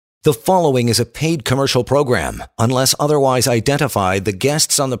The following is a paid commercial program. Unless otherwise identified, the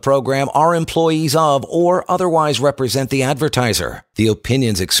guests on the program are employees of or otherwise represent the advertiser. The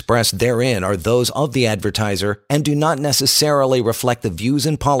opinions expressed therein are those of the advertiser and do not necessarily reflect the views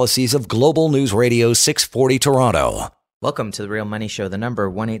and policies of Global News Radio 640 Toronto. Welcome to The Real Money Show, the number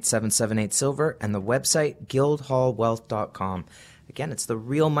 18778-SILVER, and the website guildhallwealth.com. Again, it's The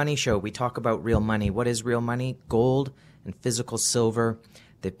Real Money Show. We talk about real money. What is real money? Gold and physical silver.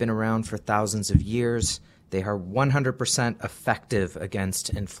 They've been around for thousands of years. They are 100% effective against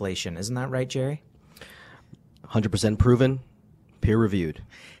inflation. Isn't that right, Jerry? 100% proven, peer-reviewed.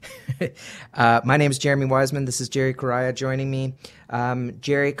 My name is Jeremy Wiseman. This is Jerry Correia joining me.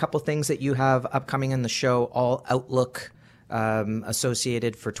 Jerry, a couple things that you have upcoming in the show, all outlook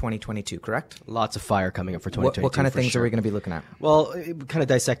associated for 2022, correct? Lots of fire coming up for 2022. What kind of things are we going to be looking at? Well, kind of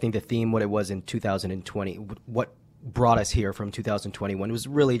dissecting the theme, what it was in 2020, what brought us here from 2021. It was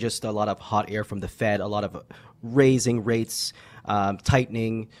really just a lot of hot air from the Fed, a lot of raising rates,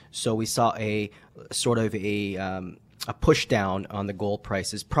 tightening. So we saw a sort of a push down on the gold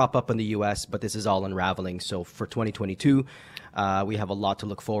prices, prop up in the U.S., but this is all unraveling. So for 2022, we have a lot to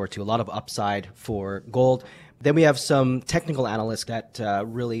look forward to, a lot of upside for gold. Then we have some technical analysts that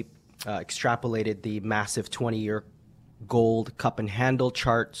really extrapolated the massive 20-year gold cup and handle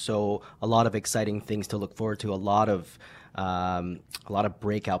chart. So a lot of exciting things to look forward to, a lot of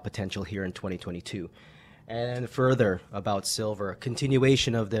breakout potential here in 2022. And further about silver,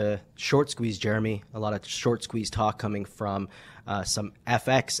 continuation of the short squeeze, Jeremy, a lot of short squeeze talk coming from some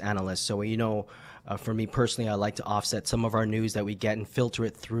FX analysts. So, for me personally, I like to offset some of our news that we get and filter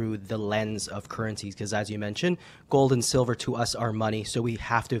it through the lens of currencies. Because as you mentioned, gold and silver to us are money. So we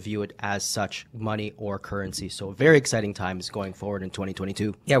have to view it as such, money or currency. So very exciting times going forward in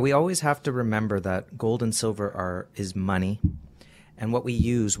 2022. Yeah, we always have to remember that gold and silver is money. And what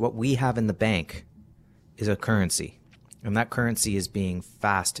we have in the bank is a currency. And that currency is being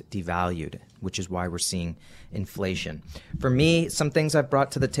fast devalued, which is why we're seeing inflation. For me, some things I've brought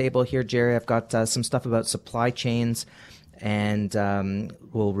to the table here, Jerry, I've got some stuff about supply chains, and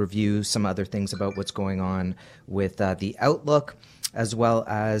we'll review some other things about what's going on with the outlook, as well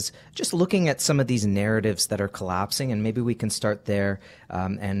as just looking at some of these narratives that are collapsing. And maybe we can start there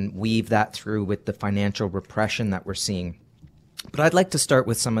and weave that through with the financial repression that we're seeing. But I'd like to start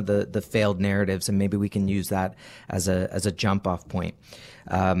with some of the failed narratives, and maybe we can use that as a jump-off point.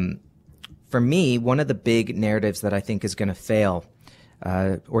 For me, one of the big narratives that I think is going to fail,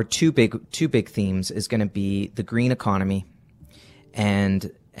 or two big themes, is going to be the green economy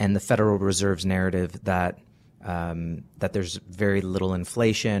and the Federal Reserve's narrative that there's very little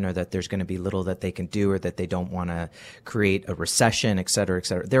inflation, or that there's going to be little that they can do, or that they don't want to create a recession, et cetera, et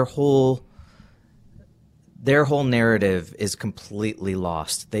cetera. Their whole narrative is completely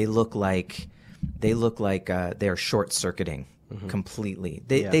lost. They look like they're short-circuiting completely.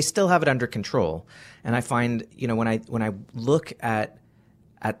 They still have it under control, and I find when I look at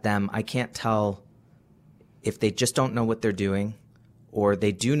them, I can't tell if they just don't know what they're doing, or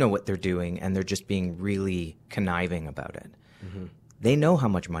they do know what they're doing and they're just being really conniving about it. Mm-hmm. They know how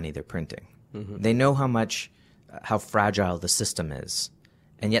much money they're printing. Mm-hmm. They know how fragile the system is.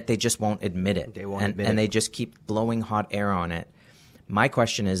 And yet they just won't admit it. And they just keep blowing hot air on it. My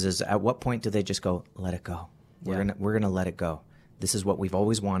question is at what point do they just go, let it go? We're gonna let it go. This is what we've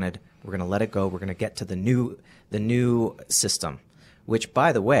always wanted. We're gonna let it go. We're gonna get to the new system. Which,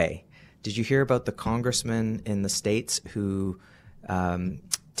 by the way, did you hear about the congressman in the States who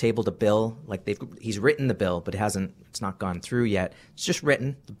tabled a bill? He's written the bill, but it's not gone through yet. It's just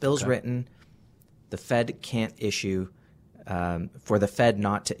written. The bill's written. The Fed can't issue. For the Fed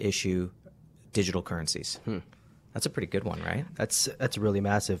not to issue digital currencies. That's a pretty good one, right? That's really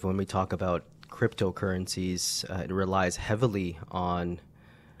massive. When we talk about cryptocurrencies, it relies heavily on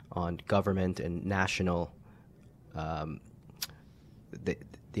government and national the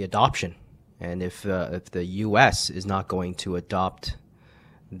adoption. And if the U.S. is not going to adopt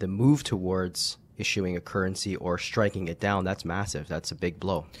the move towards issuing a currency or striking it down, that's massive. That's a big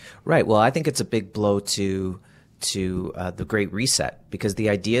blow. Right. Well, I think it's a big blow to the Great Reset, because the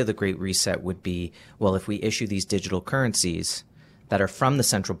idea of the Great Reset would be, well, if we issue these digital currencies that are from the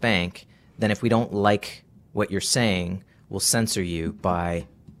central bank, then if we don't like what you're saying, we'll censor you by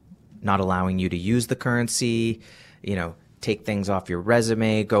not allowing you to use the currency, take things off your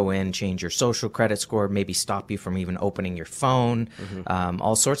resume, go in, change your social credit score, maybe stop you from even opening your phone,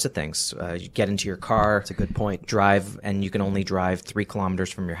 all sorts of things. You get into your car. That's a good point. Drive, and you can only drive 3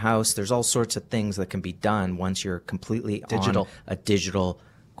 kilometers from your house. There's all sorts of things that can be done once you're completely digital. On a digital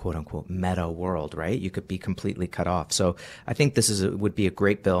quote unquote meta world, right? You could be completely cut off. So I think would be a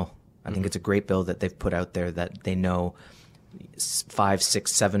great bill. I think it's a great bill that they've put out there, that they know 5,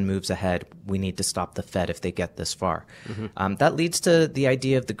 6, 7 moves ahead, we need to stop the Fed if they get this far. That leads to the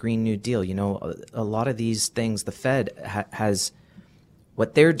idea of the Green New Deal. You know, a lot of these things, the Fed has,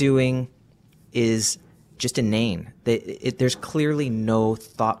 what they're doing is just inane. There's clearly no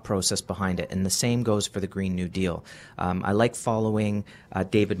thought process behind it, and the same goes for the Green New Deal. I like following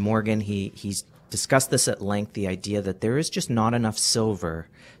David Morgan. He's discussed this at length, the idea that there is just not enough silver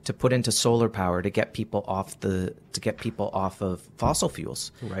to put into solar power to get people off of fossil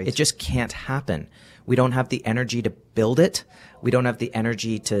fuels. Right. It just can't happen. We don't have the energy to build it. We don't have the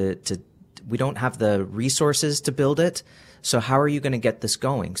energy we don't have the resources to build it. So how are you going to get this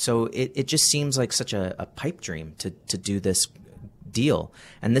going? So it just seems like such a pipe dream to do this deal.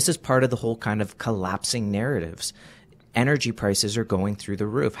 And this is part of the whole kind of collapsing narratives. Energy prices are going through the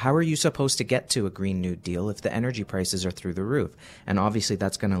roof. How are you supposed to get to a Green New Deal if the energy prices are through the roof? And obviously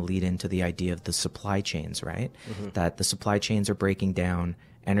that's going to lead into the idea of the supply chains, right? That the supply chains are breaking down,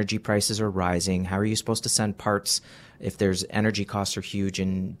 energy prices are rising. How are you supposed to send parts if there's energy costs are huge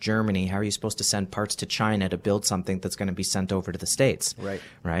in Germany? How are you supposed to send parts to China to build something that's going to be sent over to the States?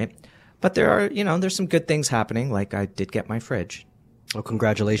 Right? But there's some good things happening. Like I did get my fridge. Oh,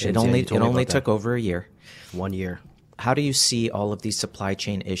 congratulations. It only took over a year. 1 year. How do you see all of these supply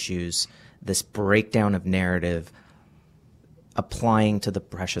chain issues, this breakdown of narrative, applying to the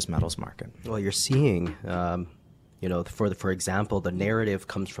precious metals market? Well, you're seeing, for example, the narrative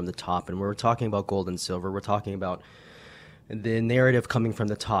comes from the top, and we're talking about gold and silver. We're talking about the narrative coming from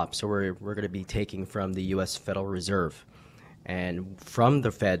the top. So we're going to be taking from the U.S. Federal Reserve, and from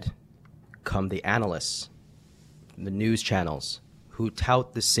the Fed come the analysts, the news channels, who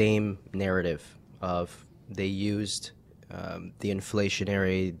tout the same narrative of. They used the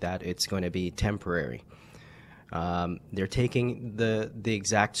inflationary, that it's going to be temporary. They're taking the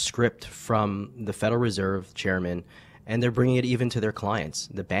exact script from the Federal Reserve chairman, and they're bringing it even to their clients.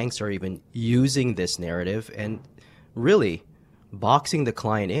 The banks are even using this narrative and really boxing the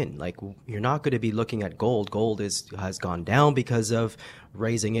client in. Like, you're not going to be looking at gold. Gold has gone down because of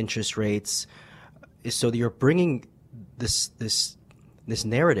raising interest rates. So you're bringing this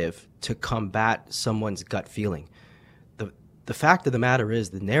narrative to combat someone's gut feeling. The fact of the matter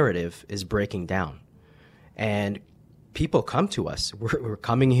is the narrative is breaking down, and people come to us. We're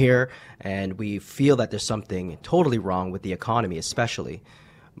coming here and we feel that there's something totally wrong with the economy, especially.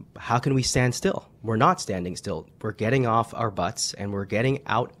 How can we stand still? We're not standing still. We're getting off our butts and we're getting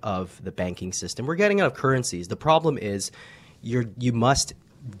out of the banking system. We're getting out of currencies. The problem is you must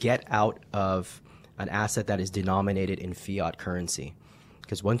get out of an asset that is denominated in fiat currency.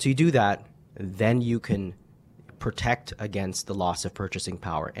 Because once you do that, then you can protect against the loss of purchasing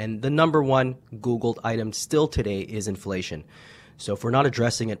power. And the number one Googled item still today is inflation. So if we're not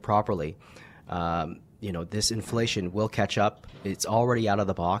addressing it properly, this inflation will catch up. It's already out of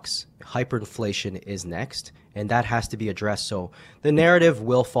the box. Hyperinflation is next, and that has to be addressed. So the narrative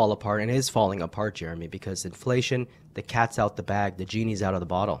will fall apart, and is falling apart, Jeremy, because inflation, the cat's out the bag, the genie's out of the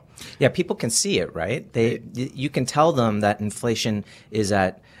bottle. Yeah, people can see it, right? You can tell them that inflation is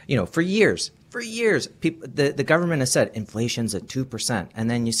at, for years, the government has said inflation's at 2%. And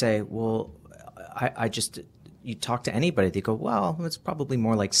then you say, well, you talk to anybody, they go, well, it's probably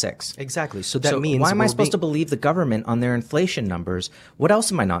more like 6. Exactly. So that means, why am I supposed to believe the government on their inflation numbers? What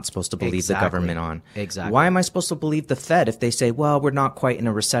else am I not supposed to believe the government on? Exactly. Why am I supposed to believe the Fed if they say, well, we're not quite in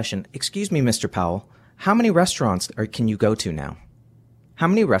a recession? Excuse me, Mr. Powell, how many restaurants can you go to now? How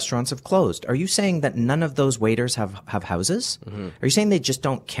many restaurants have closed? Are you saying that none of those waiters have houses? Mm-hmm. Are you saying they just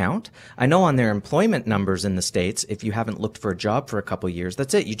don't count? I know on their employment numbers in the States, if you haven't looked for a job for a couple of years,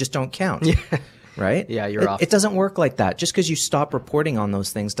 that's it. You just don't count. Yeah. Right? Yeah, you're off. It doesn't work like that. Just because you stop reporting on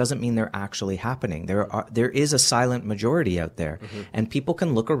those things doesn't mean they're actually happening. There is a silent majority out there. Mm-hmm. And people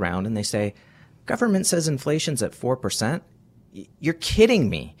can look around and they say, government says inflation's at 4%. You're kidding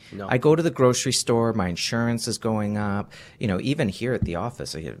me. No. I go to the grocery store, my insurance is going up. Even here at the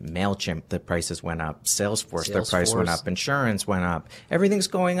office, MailChimp, the prices went up. Salesforce, their price went up. Insurance went up. Everything's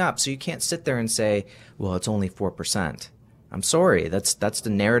going up. So you can't sit there and say, well, it's only 4%. I'm sorry. That's the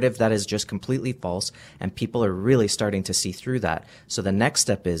narrative that is just completely false, and people are really starting to see through that. So the next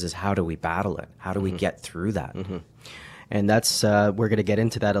step is how do we battle it? How do we get through that? Mm-hmm. And that's we're going to get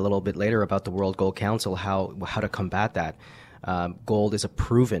into that a little bit later about the World Gold Council, how to combat that. Gold has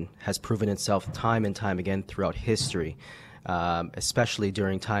proven itself time and time again throughout history, especially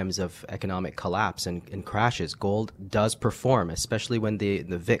during times of economic collapse and crashes. Gold does perform, especially when the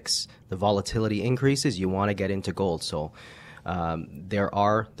VIX, the volatility increases. You want to get into gold. So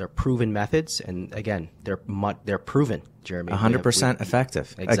They're proven methods, and again, they're proven, Jeremy. 100%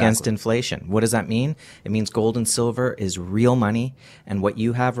 effective Exactly. against inflation. What does that mean? It means gold and silver is real money, and what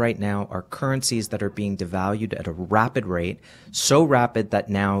you have right now are currencies that are being devalued at a rapid rate, so rapid that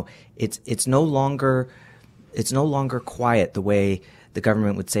now it's no longer quiet the way the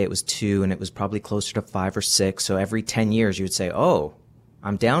government would say it was 2, and it was probably closer to 5 or 6. So every 10 years you would say, oh,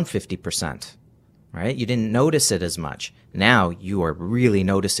 I'm down 50%, right? You didn't notice it as much. Now you are really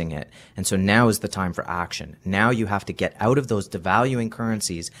noticing it. And so now is the time for action. Now you have to get out of those devaluing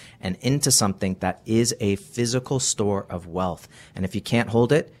currencies and into something that is a physical store of wealth. And if you can't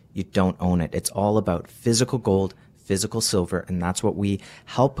hold it, you don't own it. It's all about physical gold, physical silver, and that's what we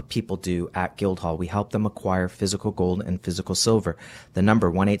help people do at Guildhall. We help them acquire physical gold and physical silver. The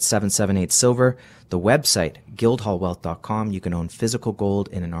number 1-877-8-SILVER, the website guildhallwealth.com. You can own physical gold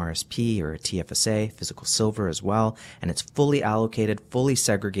in an RSP or a TFSA, physical silver as well, and it's fully allocated, fully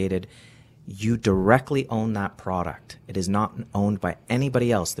segregated. You directly own that product. It is not owned by anybody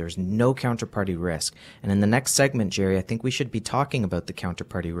else. There's no counterparty risk. And in the next segment, Jerry, I think we should be talking about the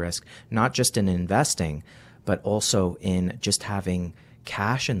counterparty risk, not just in investing, but also in just having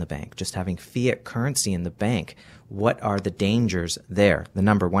cash in the bank, just having fiat currency in the bank. What are the dangers there? The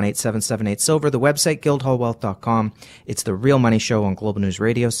number 1-877-8-SILVER, the website guildhallwealth.com. It's the Real Money Show on Global News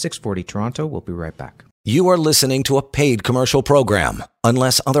Radio, 640 Toronto. We'll be right back. You are listening to a paid commercial program.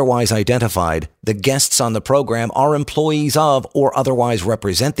 Unless otherwise identified, the guests on the program are employees of or otherwise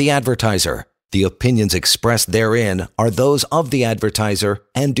represent the advertiser. The opinions expressed therein are those of the advertiser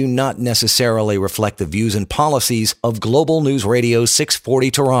and do not necessarily reflect the views and policies of Global News Radio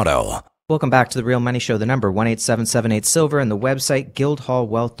 640 Toronto. Welcome back to the Real Money Show. The number 1-877-8-SILVER and the website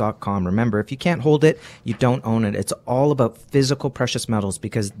guildhallwealth.com. Remember, if you can't hold it, you don't own it. It's all about physical precious metals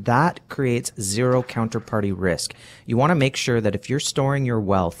because that creates zero counterparty risk. You want to make sure that if you're storing your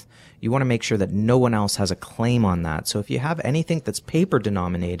wealth, you want to make sure that no one else has a claim on that. So if you have anything that's paper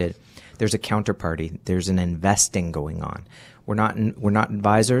denominated, there's a counterparty. There's an investing going on. We're not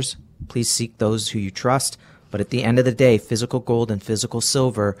advisors. Please seek those who you trust. But at the end of the day, physical gold and physical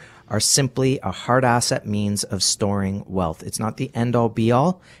silver are simply a hard asset means of storing wealth. It's not the end-all,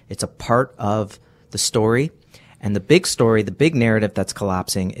 be-all. It's a part of the story. And the big story, the big narrative that's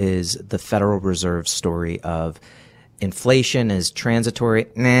collapsing is the Federal Reserve story of inflation is transitory.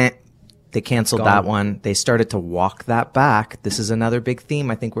 They canceled that one. They started to walk that back. This is another big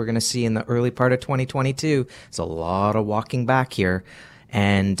theme I think we're going to see in the early part of 2022. It's a lot of walking back here.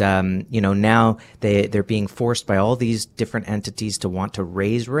 And, now they're being forced by all these different entities to want to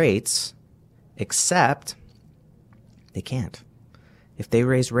raise rates, except they can't. If they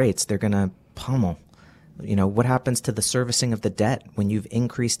raise rates, they're going to pummel. What happens to the servicing of the debt when you've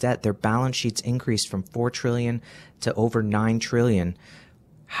increased debt? Their balance sheets increased from $4 trillion to over $9 trillion.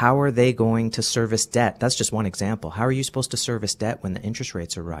 How are they going to service debt? That's just one example. How are you supposed to service debt when the interest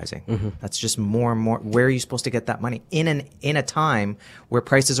rates are rising? Mm-hmm. That's just more and more. Where are you supposed to get that money in a time where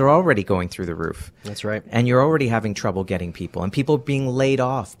prices are already going through the roof? That's right. And you're already having trouble getting people, and people being laid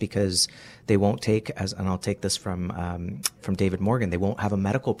off because they won't take, and I'll take this from David Morgan, they won't have a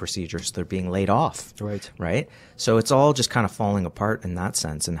medical procedure, so they're being laid off. Right? So it's all just kind of falling apart in that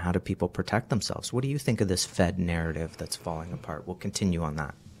sense. And how do people protect themselves? What do you think of this Fed narrative that's falling apart? We'll continue on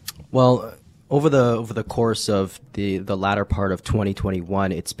that. Well, over the course of the latter part of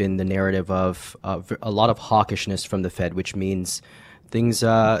 2021, it's been the narrative of a lot of hawkishness from the Fed, which means things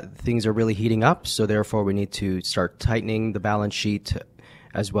are really heating up. So therefore, we need to start tightening the balance sheet,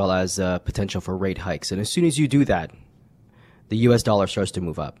 as well as potential for rate hikes. And as soon as you do that, the U.S. dollar starts to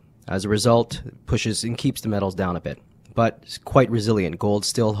move up. As a result, pushes and keeps the metals down a bit, but it's quite resilient. Gold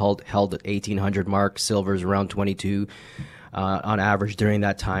still held at 1,800 mark. Silver's around 22 on average during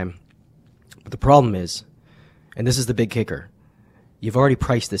that time. But the problem is, and this is the big kicker, you've already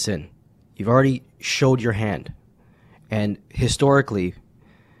priced this in. You've already showed your hand. And historically,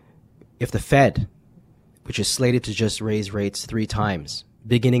 if the Fed, which is slated to just raise rates 3 times,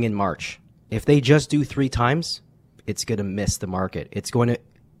 beginning in March, if they just do 3 times, it's going to miss the market.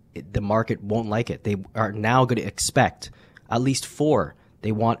 The market won't like it. They are now going to expect at least 4.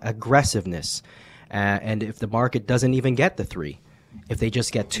 They want aggressiveness. And if the market doesn't even get the 3, if they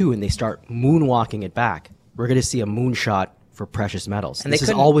just get 2 and they start moonwalking it back, we're going to see a moonshot for precious metals. And this is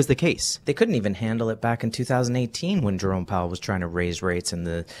always the case. They couldn't even handle it back in 2018 when Jerome Powell was trying to raise rates and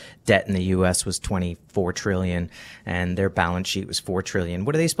the debt in the U.S. was $24 trillion and their balance sheet was $4 trillion.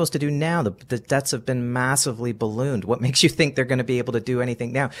 What are they supposed to do now? The debts have been massively ballooned. What makes you think they're going to be able to do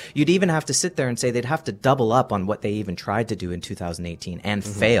anything now? You'd even have to sit there and say they'd have to double up on what they even tried to do in 2018 and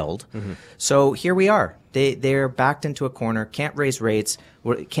failed. Mm-hmm. So here we are. They're backed into a corner, can't raise rates.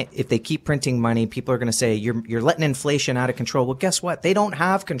 If they keep printing money, people are going to say, you're letting inflation out of control. Well, guess what? They don't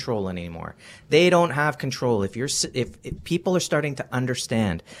have control anymore. They don't have control. If people are starting to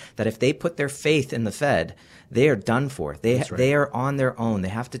understand that if they put their faith in the Fed, they are done for. They are on their own. They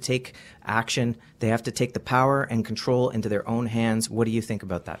have to take action. They have to take the power and control into their own hands. What do you think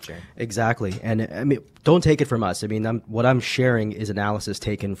about that, Jerry? Exactly. And I mean, don't take it from us. I mean, what I'm sharing is analysis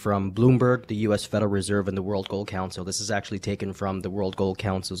taken from Bloomberg, the U.S. Federal Reserve, and the World Gold Council. This is actually taken from the World Gold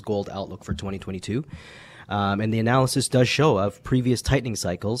Council's Gold Outlook for 2022. And the analysis does show of previous tightening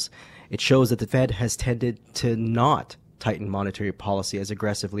cycles. It shows that the Fed has tended to not tighten monetary policy as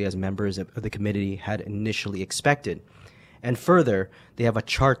aggressively as members of the committee had initially expected. And further, they have a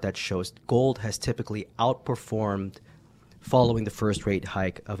chart that shows gold has typically outperformed following the first rate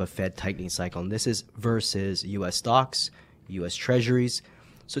hike of a Fed tightening cycle. And this is versus U.S. stocks, U.S. treasuries.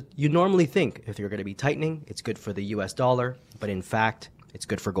 So you normally think if you're going to be tightening, it's good for the U.S. dollar, but in fact, it's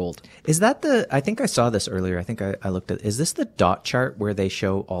good for gold. Is that I think I saw this earlier. I think I looked at, is this the dot chart where they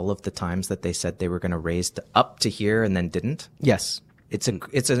show all of the times that they said they were going to raise up to here and then didn't? Yes. It's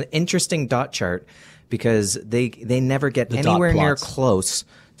an interesting dot chart because they never get anywhere near close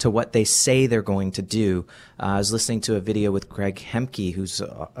to what they say they're going to do. I was listening to a video with Greg Hemke, who's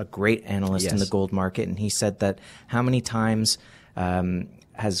a great analyst in the gold market, and he said that how many times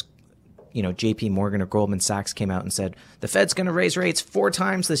has JP Morgan or Goldman Sachs came out and said, the Fed's going to raise rates 4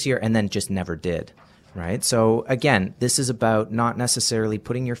 times this year, and then just never did, right? So again, this is about not necessarily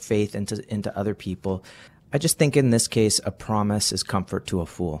putting your faith into other people. I just think in this case, a promise is comfort to a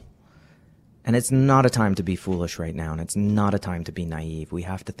fool. And it's not a time to be foolish right now, and it's not a time to be naive. We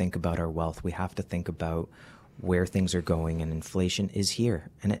have to think about our wealth. We have to think about where things are going, and inflation is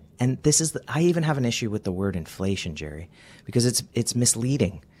here. And this is I even have an issue with the word inflation, Jerry, because it's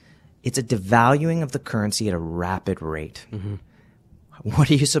misleading. It's a devaluing of the currency at a rapid rate. Mm-hmm.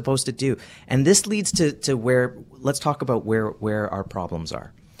 What are you supposed to do? And this leads to where, let's talk about where our problems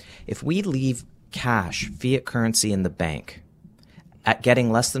are. If we leave cash, fiat currency in the bank at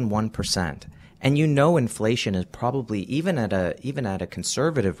getting less than 1%, and inflation is probably even at a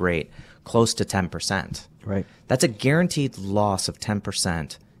conservative rate close to 10%. Right. That's a guaranteed loss of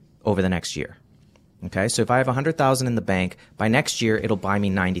 10% over the next year. Okay, so if I have $100,000 in the bank, by next year it'll buy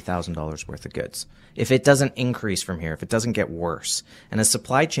me $90,000 worth of goods. If it doesn't increase from here, if it doesn't get worse, and as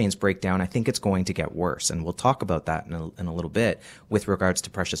supply chains break down, I think it's going to get worse, and we'll talk about that in a little bit with regards to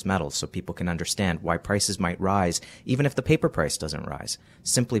precious metals, so people can understand why prices might rise, even if the paper price doesn't rise,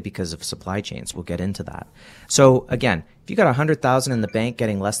 simply because of supply chains. We'll get into that. So again, if you got $100,000 in the bank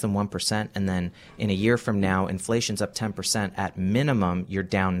getting less than 1%, and then in a year from now, inflation's up 10%, at minimum, you're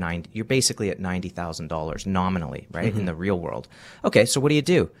down you're basically at $90,000 nominally, right? Mm-hmm. In the real world. Okay, so what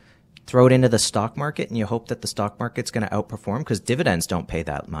do? Throw it into the stock market and you hope that the stock market's going to outperform because dividends don't pay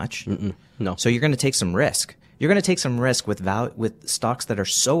that much. No. So you're going to take some risk. You're going to take some risk with stocks that are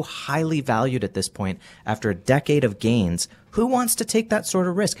so highly valued at this point after a decade of gains. Who wants to take that sort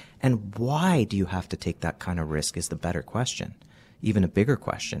of risk? And why do you have to take that kind of risk is the better question, even a bigger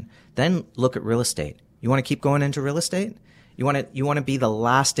question. Then look at real estate. You want to keep going into real estate? You want to be the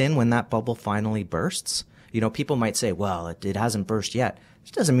last in when that bubble finally bursts? People might say, well, it hasn't burst yet.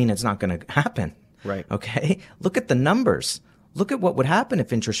 Which doesn't mean it's not going to happen. Right. Okay? Look at the numbers. Look at what would happen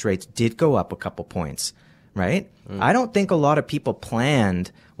if interest rates did go up a couple points, right? I don't think a lot of people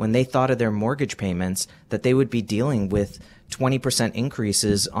planned when they thought of their mortgage payments that they would be dealing with 20%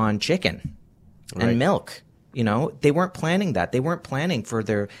 increases on chicken and milk. They weren't planning that. They weren't planning for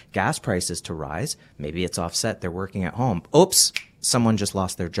their gas prices to rise. Maybe it's offset. They're working at home. Oops, someone just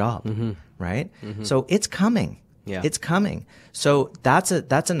lost their job, right? Mm-hmm. So it's coming. Yeah. It's coming. So that's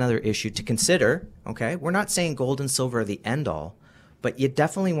another issue to consider. Okay. We're not saying gold and silver are the end all, but you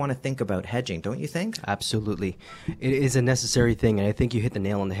definitely want to think about hedging, don't you think? Absolutely. It is a necessary thing. And I think you hit the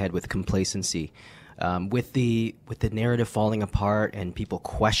nail on the head with complacency. With the narrative falling apart and people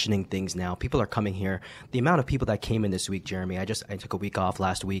questioning things now, people are coming here. The amount of people that came in this week, Jeremy, I took a week off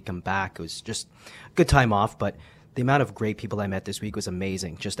last week. I'm back. It was just a good time off, but the amount of great people I met this week was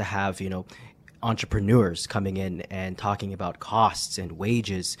amazing. Just to have, entrepreneurs coming in and talking about costs and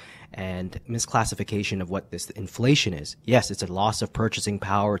wages and misclassification of what this inflation is. Yes, it's a loss of purchasing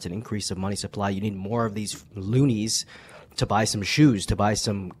power. It's an increase of money supply. You need more of these loonies to buy some shoes, to buy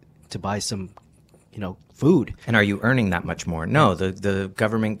some food. And are you earning that much more? No, the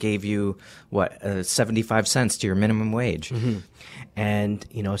government gave you 75 cents to your minimum wage. Mm-hmm. And,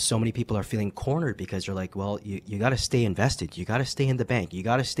 so many people are feeling cornered because they're like, well, you got to stay invested. You got to stay in the bank. You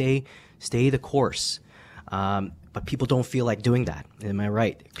got to stay the course. But people don't feel like doing that. Am I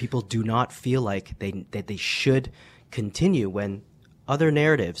right? People do not feel like that they should continue when other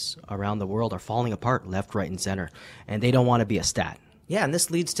narratives around the world are falling apart left, right, and center, and they don't want to be a stat. Yeah, and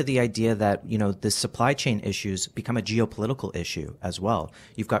this leads to the idea that, the supply chain issues become a geopolitical issue as well.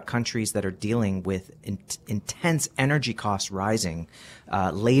 You've got countries that are dealing with intense energy costs rising,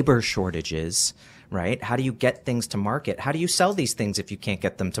 labor shortages, right? How do you get things to market? How do you sell these things if you can't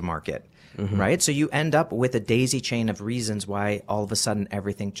get them to market, right? So you end up with a daisy chain of reasons why all of a sudden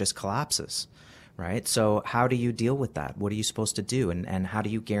everything just collapses. Right. So how do you deal with that? What are you supposed to do? And how do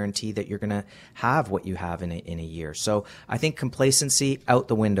you guarantee that you're going to have what you have in a year? So I think complacency out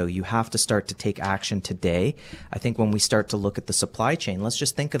the window. You have to start to take action today. I think when we start to look at the supply chain, let's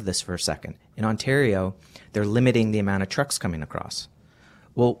just think of this for a second. In Ontario, they're limiting the amount of trucks coming across.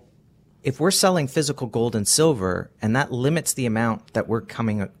 Well, if we're selling physical gold and silver and that limits the amount that we're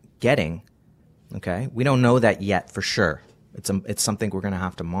getting, okay, we don't know that yet for sure. It's something we're going to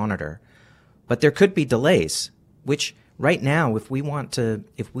have to monitor. But there could be delays, which right now, if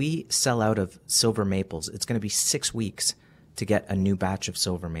we sell out of silver maples, it's going to be 6 weeks to get a new batch of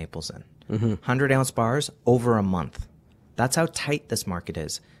silver maples in. 100-ounce bars, over a month. That's how tight this market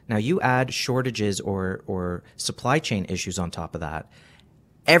is. Now, you add shortages or supply chain issues on top of that,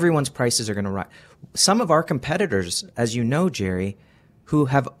 everyone's prices are going to rise. Some of our competitors, as you know, Jerry, who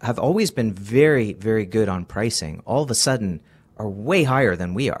have always been very, very good on pricing, all of a sudden are way higher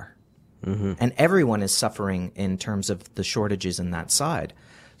than we are. And everyone is suffering in terms of the shortages in that side.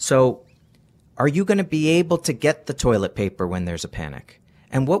 So are you going to be able to get the toilet paper when there's a panic?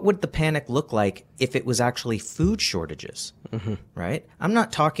 And what would the panic look like if it was actually food shortages, right? I'm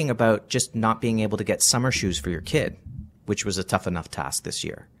not talking about just not being able to get summer shoes for your kid, which was a tough enough task this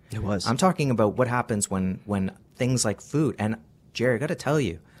year. It was. I'm talking about what happens when things like food. And Jerry, I got to tell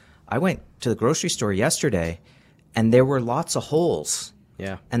you, I went to the grocery store yesterday and there were lots of holes.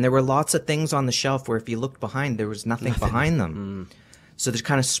 Yeah. And there were lots of things on the shelf where if you looked behind, there was nothing behind them. So they're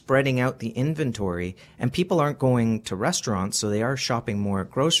kind of spreading out the inventory, and people aren't going to restaurants, so they are shopping more at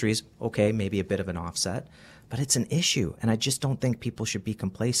groceries. Okay, maybe a bit of an offset, but it's an issue. And I just don't think people should be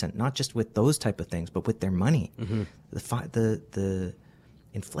complacent, not just with those type of things, but with their money. The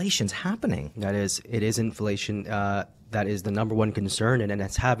inflation's happening. It is inflation. That is the number one concern, and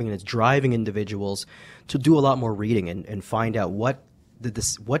it's driving individuals to do a lot more reading and find out what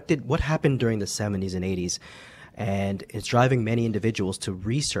happened during the 70s and 80s, and it's driving many individuals to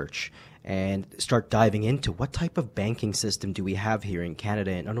research and start diving into what type of banking system do we have here in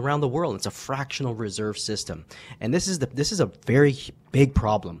Canada and around the world. It's a fractional reserve system, and this is a very big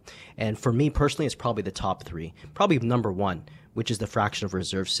problem. And for me personally, it's probably the top three. Probably number one, which is the fractional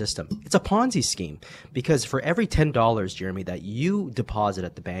reserve system. It's a Ponzi scheme, because for every $10, Jeremy, that you deposit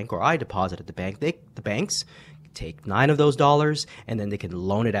at the bank or I deposit at the bank, the banks take 9 of those dollars and then they can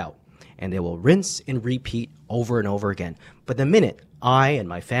loan it out, and they will rinse and repeat over and over again. But the minute I and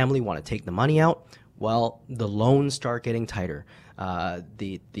my family want to take the money out, well, the loans start getting tighter.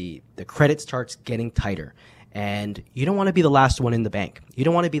 The credit starts getting tighter, and you don't want to be the last one in the bank. You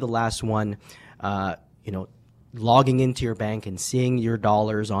don't want to be the last one, logging into your bank and seeing your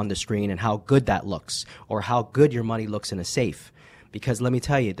dollars on the screen and how good that looks, or how good your money looks in a safe. Because let me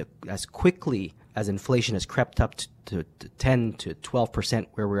tell you, as quickly as inflation has crept up to 10 to 12%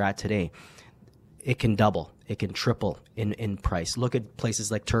 where we're at today, it can double, it can triple in price. Look at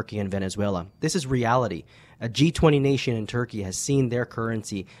places like Turkey and Venezuela. This is reality. A G20 nation in Turkey has seen their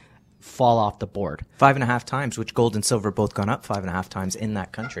currency fall off the board. 5.5 times, which gold and silver both gone up 5.5 times in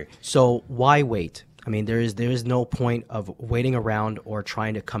that country. So why wait? I mean, there is no point of waiting around or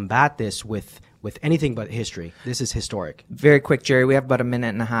trying to combat this with anything but history. This is historic. Very quick, Jerry. We have about a minute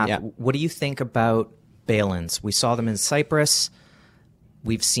and a half. Yeah. What do you think about bail-ins? We saw them in Cyprus.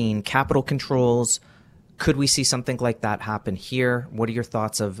 We've seen capital controls. Could we see something like that happen here? What are your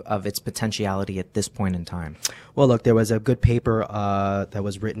thoughts of its potentiality at this point in time? Well, look, there was a good paper that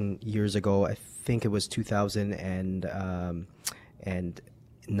was written years ago. I think it was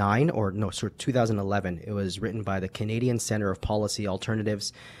 2009 or 2011. It was written by the Canadian Centre of Policy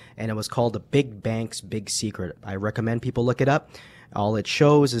Alternatives, and it was called The Big Banks, Big Secret. I recommend people look it up. All it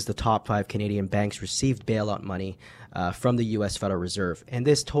shows is the top 5 Canadian banks received bailout money from the U.S. Federal Reserve, and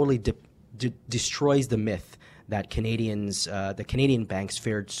this totally destroys the myth that the Canadian banks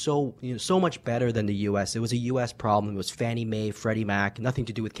fared so much better than the U.S. It was a U.S. problem. It was Fannie Mae, Freddie Mac, nothing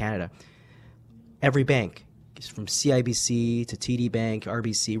to do with Canada. Every bank, from CIBC to TD Bank,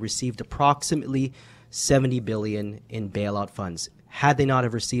 RBC, received approximately $70 billion in bailout funds. Had they not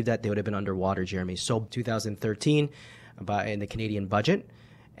have received that, they would have been underwater, Jeremy. So 2013, in the Canadian budget,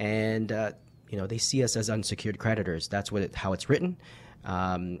 and they see us as unsecured creditors. That's how it's written.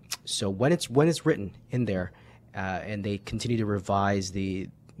 So when it's written in there, and they continue to revise the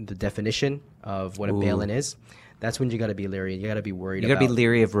definition of what a bail-in is, that's when you got to be leery. You got to be worried. You got to be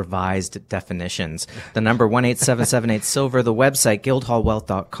leery of revised definitions. The number 1-877-78-SILVER, the website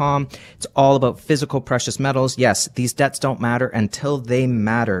guildhallwealth.com. It's all about physical precious metals. Yes, these debts don't matter until they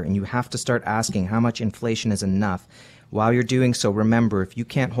matter, and you have to start asking how much inflation is enough. While you're doing so, remember, if you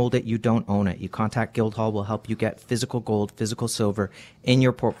can't hold it, you don't own it. You contact Guildhall. We'll help you get physical gold, physical silver in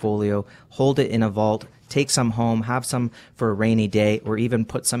your portfolio. Hold it in a vault. Take some home, have some for a rainy day, or even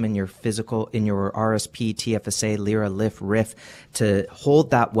put some in your RSP, TFSA, Lira, LIF, RIF to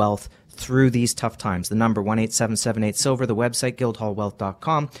hold that wealth through these tough times. The number 1-877-78-SILVER, the website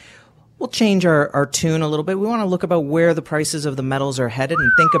guildhallwealth.com. We'll change our tune a little bit. We want to look about where the prices of the metals are headed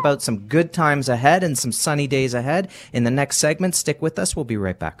and think about some good times ahead and some sunny days ahead. In the next segment, stick with us. We'll be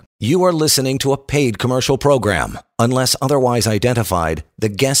right back. You are listening to a paid commercial program. Unless otherwise identified, the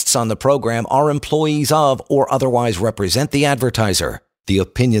guests on the program are employees of or otherwise represent the advertiser. The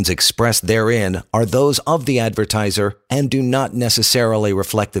opinions expressed therein are those of the advertiser and do not necessarily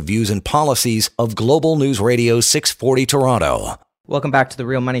reflect the views and policies of Global News Radio 640 Toronto. Welcome back to The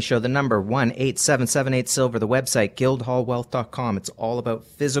Real Money Show. The number 1-877-8-SILVER, the website guildhallwealth.com. It's all about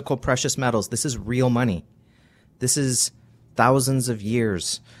physical precious metals. This is real money. This is thousands of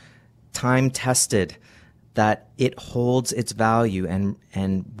years, time tested, that it holds its value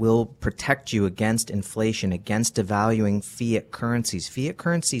and will protect you against inflation, against devaluing fiat currencies. Fiat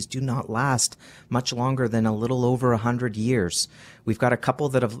currencies do not last much longer than a little over 100 years. We've got a couple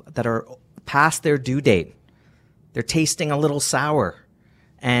that are past their due date. They're tasting a little sour,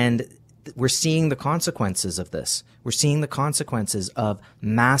 and we're seeing the consequences of this. We're seeing the consequences of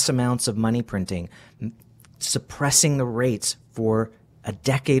mass amounts of money printing, suppressing the rates for a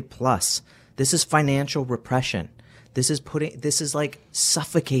decade plus. This is financial repression. This is like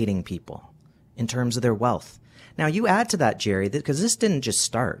suffocating people in terms of their wealth. Now, you add to that, Jerry, because this didn't just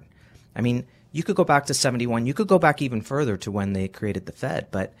start. I mean, you could go back to 71. You could go back even further to when they created the Fed.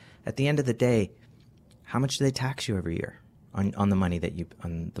 But at the end of the day, how much do they tax you every year on the money that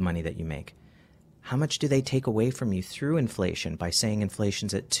you make? How much do they take away from you through inflation by saying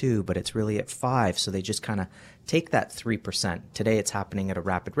inflation's at 2, but it's really at 5? So they just kind of take that 3%. Today it's happening at a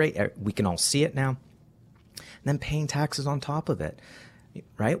rapid rate. We can all see it now. And then paying taxes on top of it,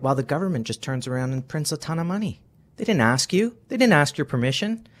 right? While the government just turns around and prints a ton of money. They didn't ask you. They didn't ask your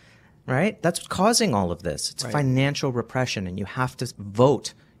permission, right? That's what's causing all of this. It's financial repression, and you have to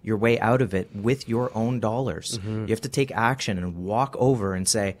vote your way out of it with your own dollars. Mm-hmm. You have to take action and walk over and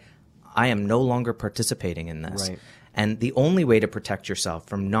say, I am no longer participating in this. Right. And the only way to protect yourself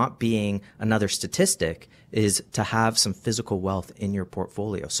from not being another statistic is to have some physical wealth in your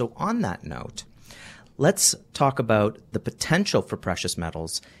portfolio. So on that note, let's talk about the potential for precious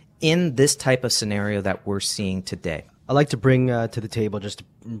metals in this type of scenario that we're seeing today. I'd like to bring to the table, just to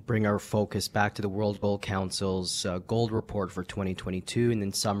bring our focus back to the World Gold Council's gold report for 2022. And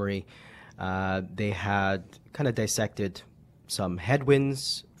in summary, they had kind of dissected some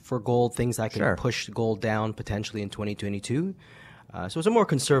headwinds for gold, things that can push gold down potentially in 2022. So it's a more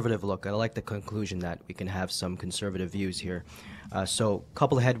conservative look. I like the conclusion that we can have some conservative views here. So a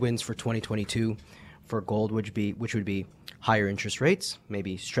couple of headwinds for 2022 for gold, which would be higher interest rates,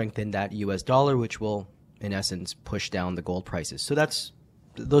 maybe strengthen that U.S. dollar, which will, in essence, push down the gold prices. So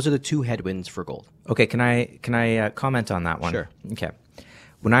those are the two headwinds for gold. Okay, can I comment on that one? Sure. Okay.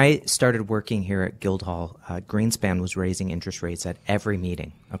 When I started working here at Guildhall, Greenspan was raising interest rates at every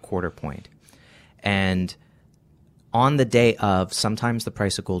meeting, a quarter point. And on the day of, sometimes the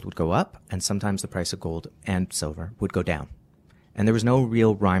price of gold would go up, and sometimes the price of gold and silver would go down. And there was no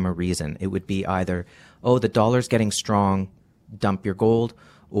real rhyme or reason. It would be either, oh, the dollar's getting strong, dump your gold,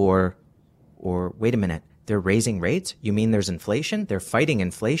 or wait a minute, they're raising rates? You mean there's inflation? They're fighting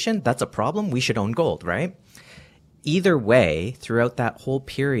inflation? That's a problem? We should own gold, right? Either way, throughout that whole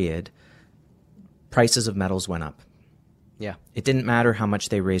period, prices of metals went up. Yeah. It didn't matter how much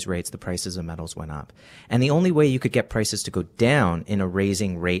they raised rates, the prices of metals went up. And the only way you could get prices to go down in a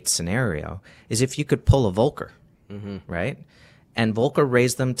raising rate scenario is if you could pull a Volcker, right? And Volcker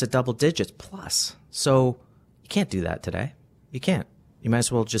raised them to double digits plus. So you can't do that today. You can't. You might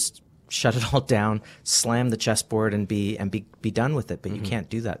as well just shut it all down, slam the chessboard, and be done with it. But you can't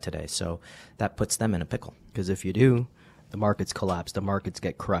do that today. So that puts them in a pickle. Because if you do, the markets collapse. The markets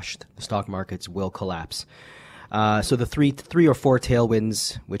get crushed. The stock markets will collapse. So the three or four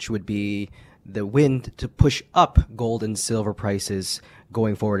tailwinds, which would be the wind to push up gold and silver prices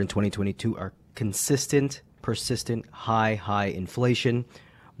going forward in 2022, are consistent, persistent, high inflation,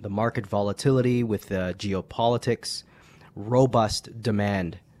 the market volatility with geopolitics, robust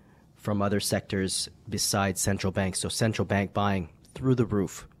demand from other sectors besides central banks. So central bank buying through the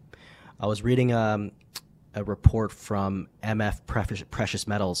roof. I was reading a report from MF Precious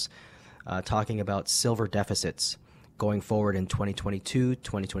Metals talking about silver deficits going forward in 2022,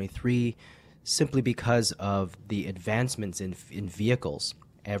 2023, simply because of the advancements in vehicles.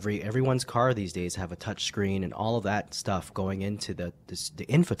 Everyone's car these days have a touch screen and all of that stuff going into the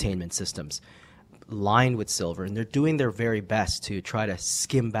infotainment systems lined with silver, and they're doing their very best to try to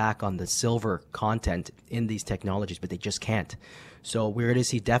skim back on the silver content in these technologies, but they just can't. So we're going to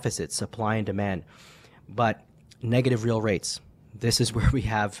see deficits, supply and demand, but negative real rates. This is where we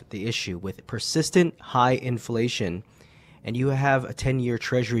have the issue with persistent high inflation, and you have a 10-year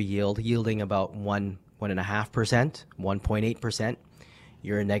treasury yield yielding about 1.5%, 1.8%.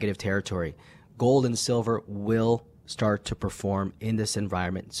 You're in negative territory. Gold and silver will start to perform in this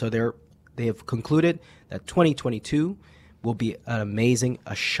environment. So they have concluded that 2022 will be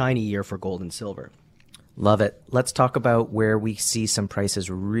a shiny year for gold and silver. Love it. Let's talk about where we see some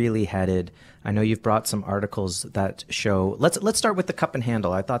prices really headed. I know you've brought some articles that show. Let's start with the cup and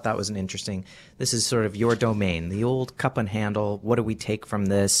handle. I thought that was an interesting. This is sort of your domain, the old cup and handle. What do we take from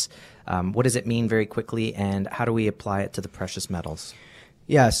this? What does it mean very quickly, and how do we apply it to the precious metals?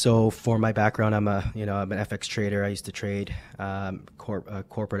 Yeah, so for my background, I'm an FX trader. I used to trade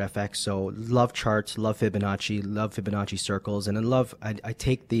corporate FX. So love charts, love Fibonacci circles, and I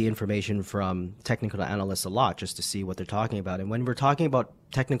take the information from technical analysts a lot just to see what they're talking about. And when we're talking about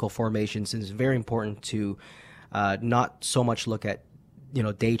technical formations, it's very important to not so much look at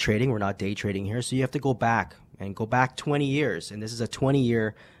day trading. We're not day trading here, so you have to go back 20 years, and this is a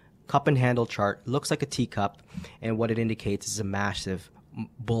 20-year cup and handle chart. Looks like a teacup, and what it indicates is a massive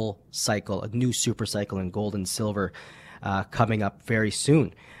bull cycle, a new super cycle in gold and silver coming up very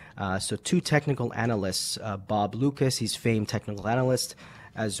soon. So two technical analysts, Bob Lucas, he's famed technical analyst,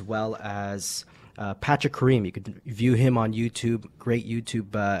 as well as Patrick Kareem. You could view him on YouTube, great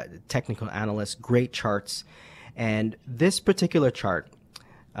YouTube technical analyst, great charts. And this particular chart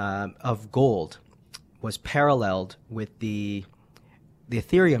of gold was paralleled with the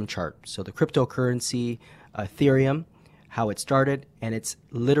Ethereum chart. So the cryptocurrency Ethereum, how it started, and it's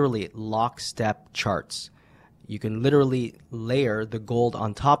literally lockstep charts. You can literally layer the gold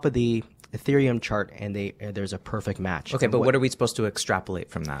on top of the Ethereum chart, and there's a perfect match. Okay, but what are we supposed to extrapolate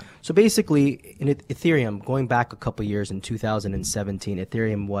from that? So basically, in Ethereum, going back a couple years in 2017,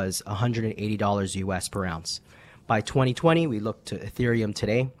 Ethereum was $180 US per ounce. By 2020, we look to Ethereum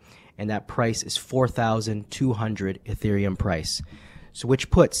today, and that price is $4,200 Ethereum price. So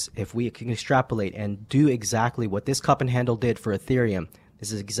which puts, if we can extrapolate and do exactly what this cup and handle did for Ethereum,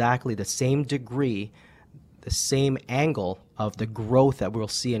 this is exactly the same degree, the same angle of the growth that we'll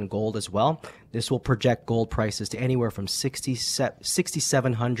see in gold as well. This will project gold prices to anywhere from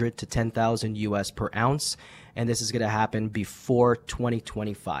 $6,700 to $10,000 US per ounce, and this is going to happen before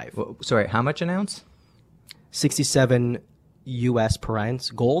 2025. Well, sorry, how much an ounce? 67 US per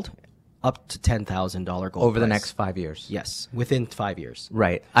ounce gold, up to $10,000 gold over the price. next 5 years. Yes, within 5 years.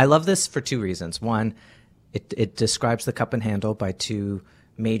 Right. I love this for two reasons. One, it describes the cup and handle by two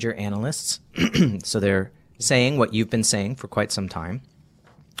major analysts. So they're saying what you've been saying for quite some time.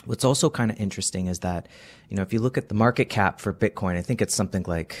 What's also kind of interesting is that, if you look at the market cap for Bitcoin, I think it's something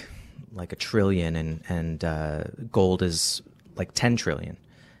like $1 trillion, and gold is like 10 trillion.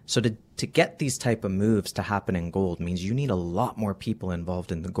 So to get these type of moves to happen in gold means you need a lot more people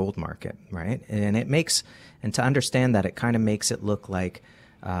involved in the gold market, right? And to understand that, it kind of makes it look like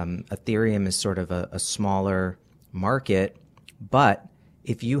Ethereum is sort of a smaller market. But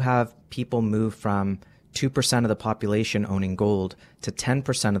if you have people move from 2% of the population owning gold to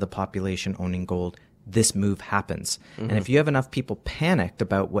 10% of the population owning gold, this move happens. Mm-hmm. And if you have enough people panicked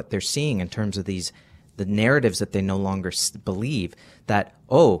about what they're seeing in terms of the narratives that they no longer believe, that,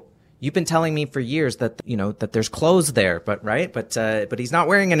 you've been telling me for years that, that there's clothes there, but he's not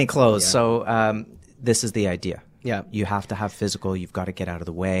wearing any clothes. Yeah. So this is the idea. Yeah. You have to have physical. You've got to get out of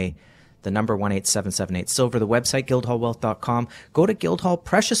the way. The number 18778 silver, the website guildhallwealth.com. Go to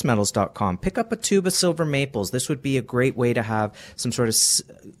guildhallpreciousmetals.com. Pick up a tube of silver maples. This would be a great way to have some sort of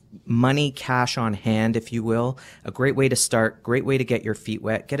money, cash on hand, if you will. A great way to start, great way to get your feet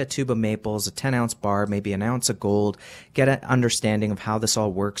wet. Get a tube of maples, a 10-ounce bar, maybe an ounce of gold. Get an understanding of how this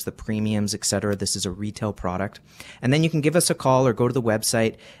all works, the premiums, etc. This is a retail product. And then you can give us a call or go to the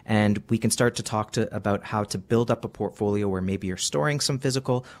website, and we can start to talk about how to build up a portfolio where maybe you're storing some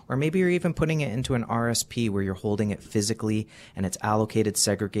physical, or maybe you're even putting it into an RSP where you're holding it physically and it's allocated,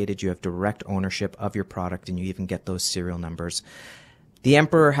 segregated. You have direct ownership of your product, and you even get those serial numbers. The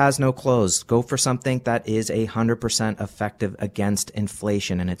emperor has no clothes. Go for something that is 100% effective against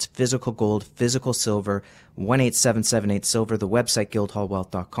inflation. And it's physical gold, physical silver, 1-877-8-SILVER, the website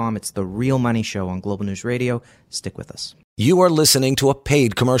guildhallwealth.com. It's the Real Money Show on Global News Radio. Stick with us. You are listening to a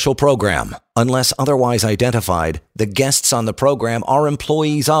paid commercial program. Unless otherwise identified, the guests on the program are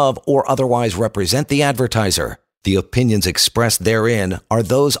employees of or otherwise represent the advertiser. The opinions expressed therein are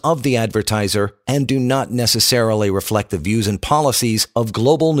those of the advertiser and do not necessarily reflect the views and policies of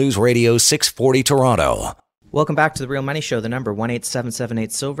Global News Radio 640 Toronto. Welcome back to the Real Money Show, the number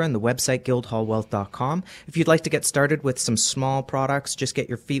 1-877-8-SILVER and the website guildhallwealth.com. If you'd like to get started with some small products, just get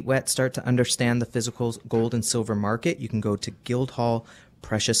your feet wet, start to understand the physical gold and silver market, you can go to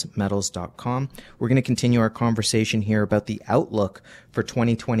guildhallpreciousmetals.com. We're going to continue our conversation here about the outlook for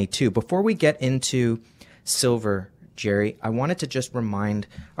 2022. Before we get into silver, Jerry, I wanted to just remind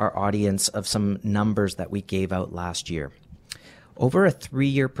our audience of some numbers that we gave out last year. Over a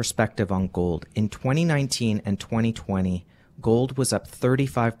 3-year perspective on gold, in 2019 and 2020, gold was up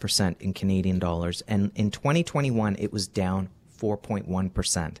 35% in Canadian dollars, and in 2021, it was down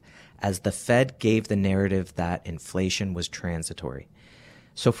 4.1%, as the Fed gave the narrative that inflation was transitory.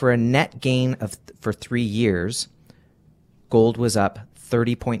 So for a net gain for 3 years, gold was up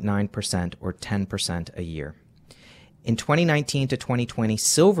 30.9% or 10% a year. In 2019 to 2020,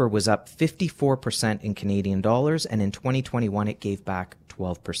 silver was up 54% in Canadian dollars, and in 2021, it gave back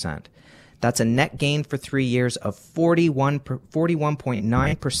 12%. That's a net gain for 3 years of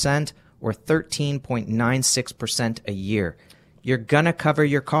 41.9% or 13.96% a year. You're going to cover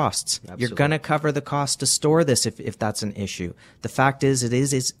your costs. Absolutely. You're going to cover the cost to store this if that's an issue. The fact is,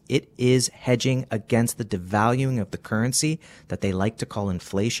 it is hedging against the devaluing of the currency that they like to call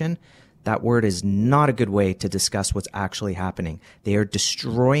inflation. That word is not a good way to discuss what's actually happening. They are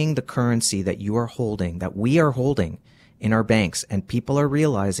destroying the currency that you are holding, that we are holding in our banks. And people are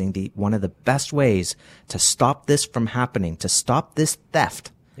realizing one of the best ways to stop this from happening, to stop this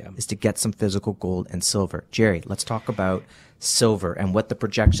theft, is to get some physical gold and silver. Jerry, let's talk about silver and what the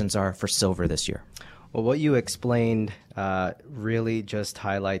projections are for silver this year. Well, what you explained really just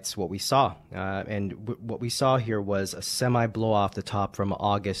highlights what we saw. What we saw here was a semi-blow off the top from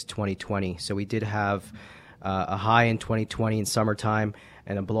August 2020. So we did have a high in 2020 in summertime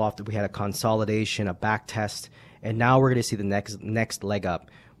and a blow off. We had a consolidation, a back test, and now we're going to see the next leg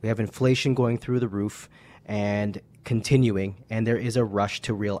up. We have inflation going through the roof and continuing, and there is a rush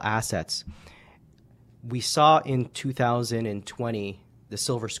to real assets. We saw in 2020 the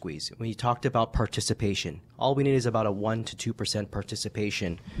silver squeeze. When you talked about participation, all we need is about a 1% to 2%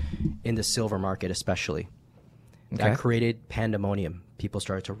 participation in the silver market, especially. Okay. That created pandemonium. People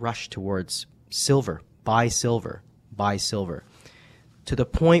started to rush towards silver, buy silver, buy silver, to the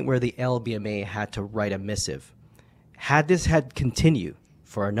point where the LBMA had to write a missive. Had this had continued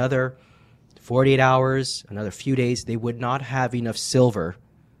for another 48 hours, another few days, they would not have enough silver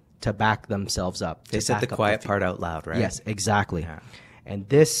to back themselves up. They said the quiet part out loud, right? Yes, exactly. Yeah. And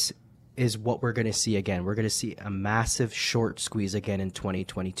this is what we're going to see again. We're going to see a massive short squeeze again in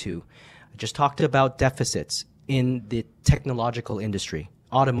 2022. I just talked about deficits in the technological industry,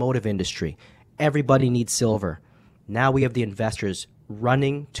 automotive industry. Everybody needs silver. Now we have the investors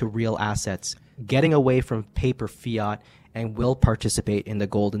running to real assets, getting away from paper fiat, and will participate in the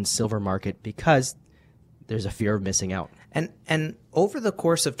gold and silver market because there's a fear of missing out. And over the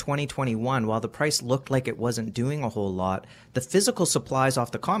course of 2021, while the price looked like it wasn't doing a whole lot, the physical supplies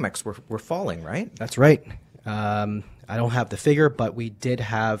off the COMEX were falling, right? That's right. I don't have the figure, but we did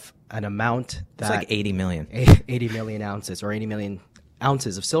have an amount it's like 80 million. 80 million ounces or 80 million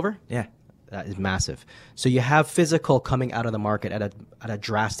ounces of silver. Yeah. That is massive. So you have physical coming out of the market at a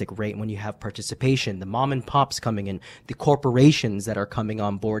drastic rate when you have participation, the mom and pops coming in, the corporations that are coming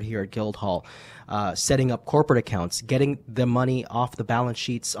on board here at Guildhall, setting up corporate accounts, getting the money off the balance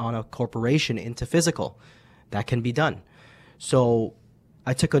sheets on a corporation into physical. That can be done. So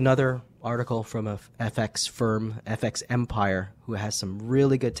I took another article from a FX firm, FX Empire, who has some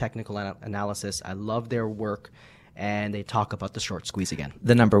really good technical analysis. I love their work. And they talk about the short squeeze again.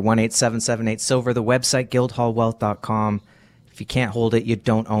 The number 1-877-8-SILVER, the website guildhallwealth.com. If you can't hold it, you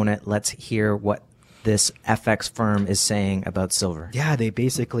don't own it. Let's hear what this FX firm is saying about silver. Yeah, they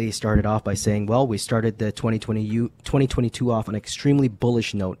basically started off by saying, well, we started the 2022 off on an extremely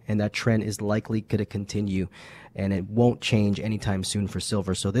bullish note, and that trend is likely going to continue, and it won't change anytime soon for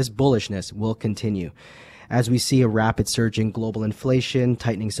silver. So this bullishness will continue. As we see a rapid surge in global inflation,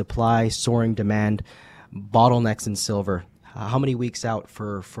 tightening supply, soaring demand, bottlenecks in silver. how many weeks out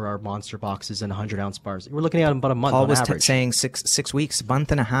for our monster boxes and 100-ounce bars? We're looking at about a month. Paul on was average. saying 6 weeks,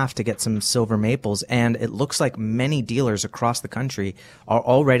 month and a half to get some silver maples, and it looks like many dealers across the country are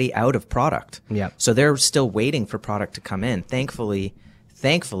already out of product. Yeah. So they're still waiting for product to come in. Thankfully,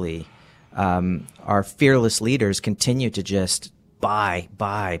 our fearless leaders continue to just buy.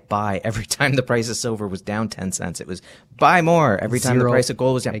 Every time the price of silver was down 10 cents, it was buy more. Every time the price of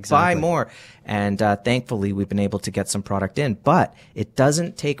gold was down, buy more. And thankfully, we've been able to get some product in. But it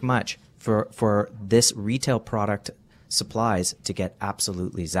doesn't take much for this retail product supplies to get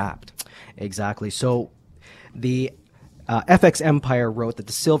absolutely zapped. Exactly. So the FX Empire wrote that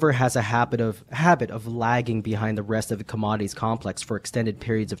the silver has a habit of lagging behind the rest of the commodities complex for extended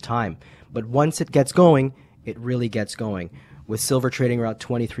periods of time. But once it gets going, it really gets going. With silver trading around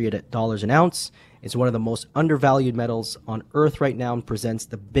 $23 an ounce, it's one of the most undervalued metals on Earth right now and presents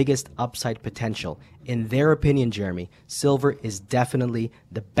the biggest upside potential. In their opinion, Jeremy, silver is definitely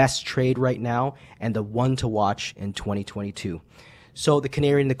the best trade right now and the one to watch in 2022. So the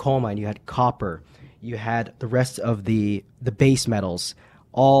canary in the coal mine, you had copper, you had the rest of the base metals,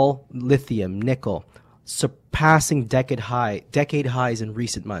 all lithium, nickel, surpassing decade highs in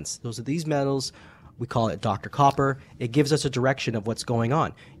recent months. These metals. We call it Dr. Copper. It gives us a direction of what's going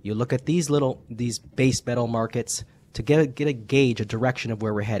on. You look at these base metal markets to get a gauge, a direction of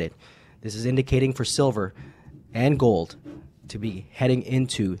where we're headed. This is indicating for silver and gold to be heading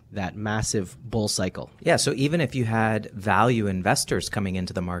into that massive bull cycle. Yeah, so even if you had value investors coming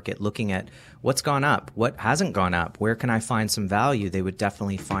into the market looking at what's gone up, what hasn't gone up, where can I find some value, they would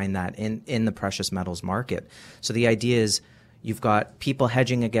definitely find that in the precious metals market. So the idea is you've got people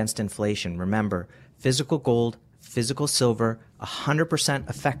hedging against inflation. Remember, physical gold, physical silver, 100%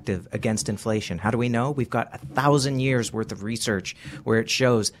 effective against inflation. How do we know? We've got 1,000 years worth of research where it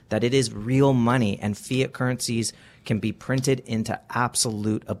shows that it is real money and fiat currencies can be printed into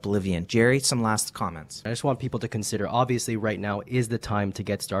absolute oblivion. Jerry, some last comments. I just want people to consider, obviously right now is the time to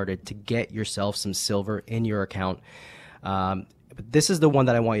get started, to get yourself some silver in your account. But this is the one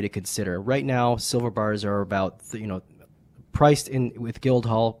that I want you to consider. Right now, silver bars are about, priced in with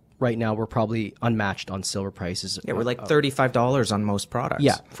Guildhall. Right now, we're probably unmatched on silver prices. Yeah, we're like $35 on most products.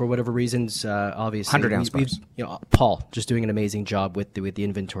 Yeah, for whatever reasons, obviously. 100-ounce bars. Paul just doing an amazing job with the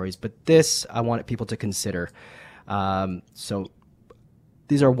inventories. But this, I want people to consider. So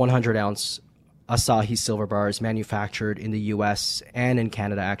these are 100-ounce Asahi silver bars manufactured in the U.S. and in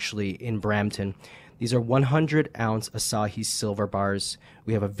Canada, actually, in Brampton. These are 100-ounce Asahi silver bars.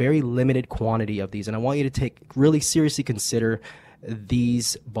 We have a very limited quantity of these, and I want you to really seriously consider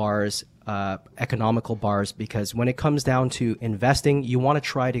these bars, economical bars, because when it comes down to investing, you want to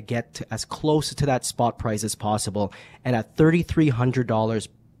try to get to as close to that spot price as possible. And at $3,300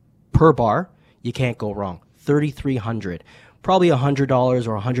 per bar, you can't go wrong. $3,300. Probably $100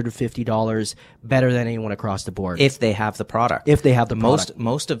 or $150 better than anyone across the board. If they have the product. If they have the product.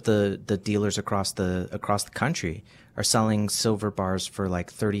 Most of the dealers across the country are selling silver bars for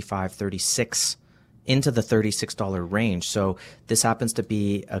like $35, $36 into the $36 range. So this happens to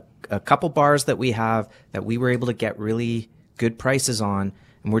be a couple bars that we have that we were able to get really good prices on,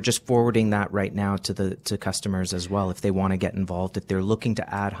 and we're just forwarding that right now to customers as well if they want to get involved. If they're looking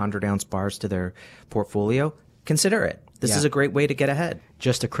to add 100-ounce bars to their portfolio, consider it. This is a great way to get ahead.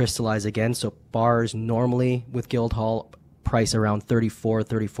 Just to crystallize again, so bars normally with Guildhall price around $34,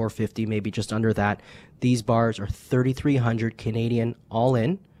 $34.50, maybe just under that. These bars are $3,300 Canadian all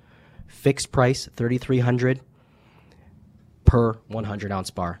in. Fixed price, $3,300 per 100-ounce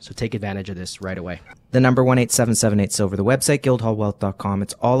bar. So take advantage of this right away. The number 18778 Silver, the website, guildhallwealth.com.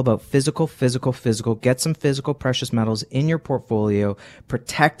 It's all about physical. Get some physical precious metals in your portfolio.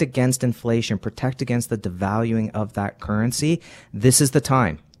 Protect against inflation. Protect against the devaluing of that currency. This is the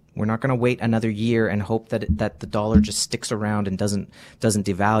time. We're not going to wait another year and hope that the dollar just sticks around and doesn't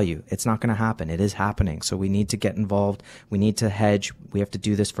devalue. It's not going to happen. It is happening. So we need to get involved. We need to hedge. We have to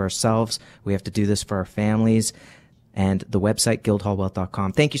do this for ourselves. We have to do this for our families. And the website,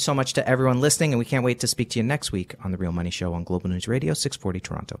 guildhallwealth.com. Thank you so much to everyone listening, and we can't wait to speak to you next week on The Real Money Show on Global News Radio, 640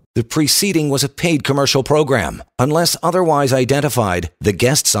 Toronto. The preceding was a paid commercial program. Unless otherwise identified, the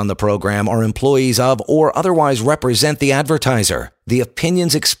guests on the program are employees of or otherwise represent the advertiser. The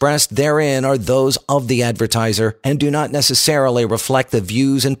opinions expressed therein are those of the advertiser and do not necessarily reflect the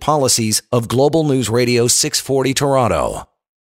views and policies of Global News Radio 640 Toronto.